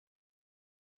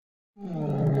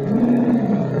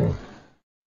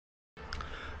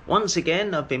Once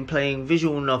again, I've been playing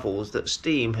visual novels that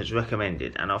Steam has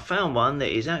recommended, and I've found one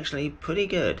that is actually pretty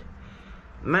good.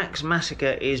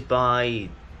 Massacre is by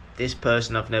this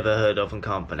person I've never heard of and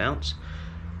can't pronounce.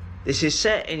 This is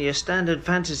set in your standard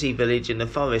fantasy village in the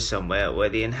forest somewhere, where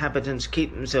the inhabitants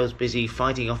keep themselves busy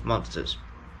fighting off monsters.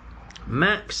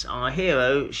 Max, our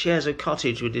hero, shares a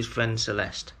cottage with his friend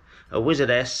Celeste, a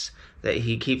wizardess that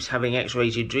he keeps having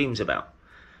X-rated dreams about.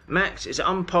 Max is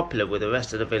unpopular with the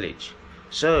rest of the village.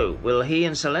 So, will he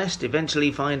and Celeste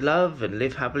eventually find love and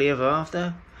live happily ever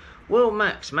after? Will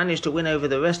Max manage to win over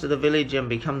the rest of the village and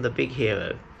become the big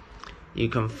hero? You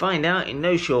can find out in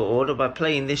no short order by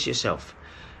playing this yourself.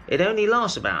 It only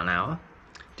lasts about an hour.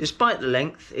 Despite the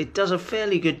length, it does a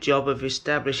fairly good job of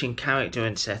establishing character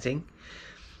and setting.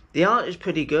 The art is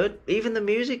pretty good, even the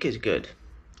music is good.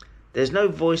 There's no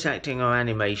voice acting or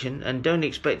animation, and don't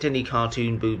expect any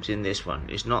cartoon boobs in this one.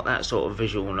 It's not that sort of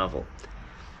visual novel.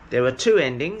 There are 2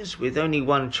 endings with only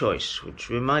one choice, which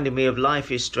reminded me of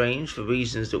Life is Strange for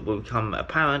reasons that will become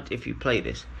apparent if you play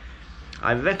this.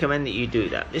 I recommend that you do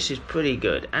that. This is pretty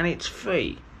good, and it's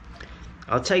free.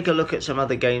 I'll take a look at some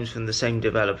other games from the same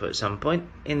developer at some point.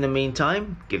 In the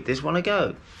meantime, give this one a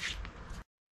go.